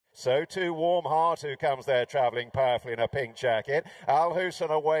So too Warm Heart, who comes there travelling powerfully in a pink jacket. Al Hooson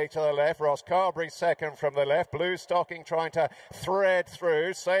away to the left. Ross Carberry second from the left. Blue Stocking trying to thread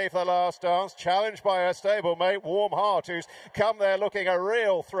through. Save the last dance. Challenged by her stablemate Warm Heart, who's come there looking a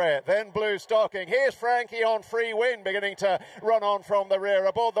real threat. Then Blue Stocking. Here's Frankie on Free Wind beginning to run on from the rear.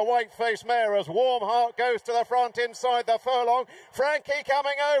 Aboard the white-faced mare as Warm Heart goes to the front inside the furlong. Frankie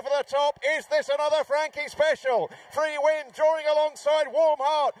coming over the top. Is this another Frankie special? Free Wind drawing alongside Warm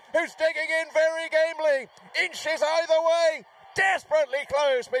Heart, who's digging in very gamely. Inches either way. Desperately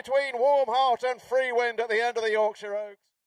close between Warm Heart and Free Wind at the end of the Yorkshire Oaks.